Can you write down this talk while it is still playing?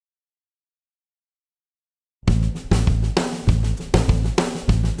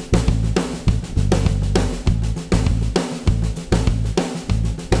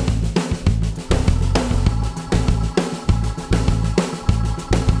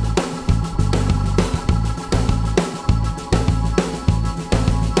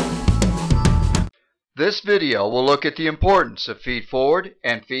This video will look at the importance of feed forward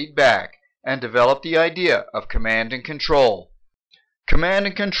and feed back and develop the idea of command and control. Command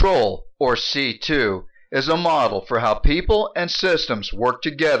and control, or C2, is a model for how people and systems work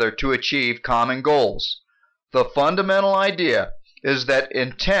together to achieve common goals. The fundamental idea is that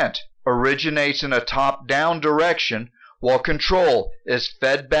intent originates in a top-down direction while control is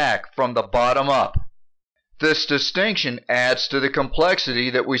fed back from the bottom up. This distinction adds to the complexity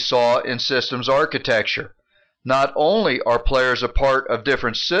that we saw in systems architecture. Not only are players a part of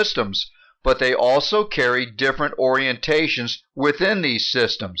different systems, but they also carry different orientations within these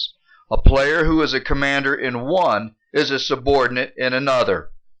systems. A player who is a commander in one is a subordinate in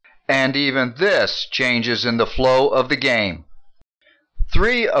another. And even this changes in the flow of the game.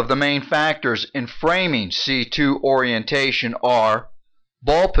 Three of the main factors in framing C2 orientation are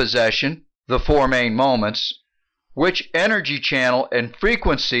ball possession, the four main moments, which energy channel and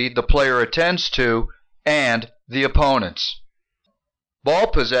frequency the player attends to, and the opponents. Ball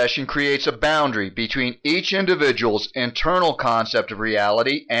possession creates a boundary between each individual's internal concept of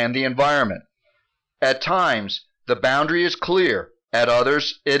reality and the environment. At times, the boundary is clear, at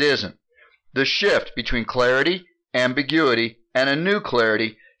others it isn't. The shift between clarity, ambiguity, and a new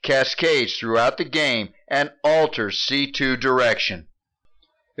clarity cascades throughout the game and alters C2 direction.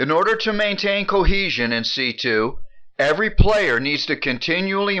 In order to maintain cohesion in C2, every player needs to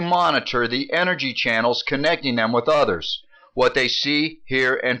continually monitor the energy channels connecting them with others, what they see,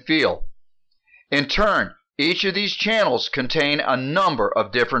 hear, and feel. In turn, each of these channels contain a number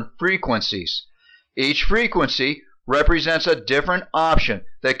of different frequencies. Each frequency represents a different option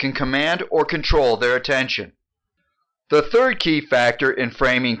that can command or control their attention. The third key factor in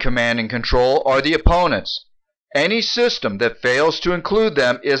framing command and control are the opponents. Any system that fails to include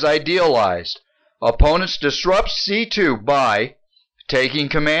them is idealized. Opponents disrupt C2 by taking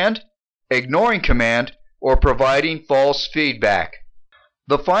command, ignoring command, or providing false feedback.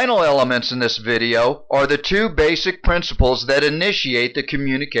 The final elements in this video are the two basic principles that initiate the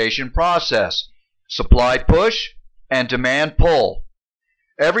communication process: supply push and demand pull.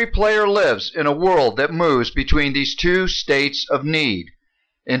 Every player lives in a world that moves between these two states of need.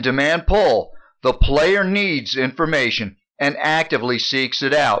 In demand pull, the player needs information and actively seeks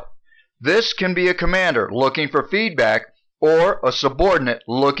it out. This can be a commander looking for feedback or a subordinate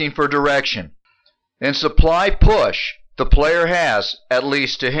looking for direction. In supply push, the player has, at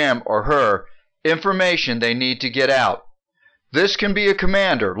least to him or her, information they need to get out. This can be a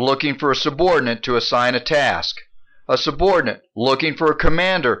commander looking for a subordinate to assign a task, a subordinate looking for a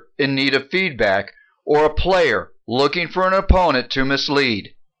commander in need of feedback, or a player looking for an opponent to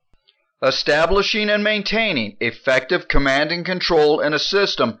mislead. Establishing and maintaining effective command and control in a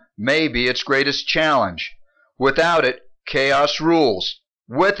system may be its greatest challenge. Without it, chaos rules.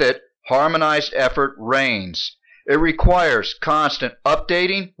 With it, harmonized effort reigns. It requires constant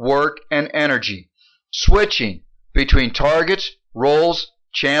updating, work, and energy. Switching between targets, roles,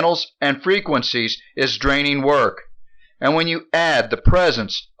 channels, and frequencies is draining work. And when you add the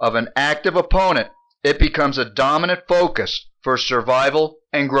presence of an active opponent, it becomes a dominant focus for survival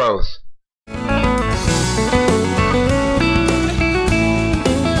and growth.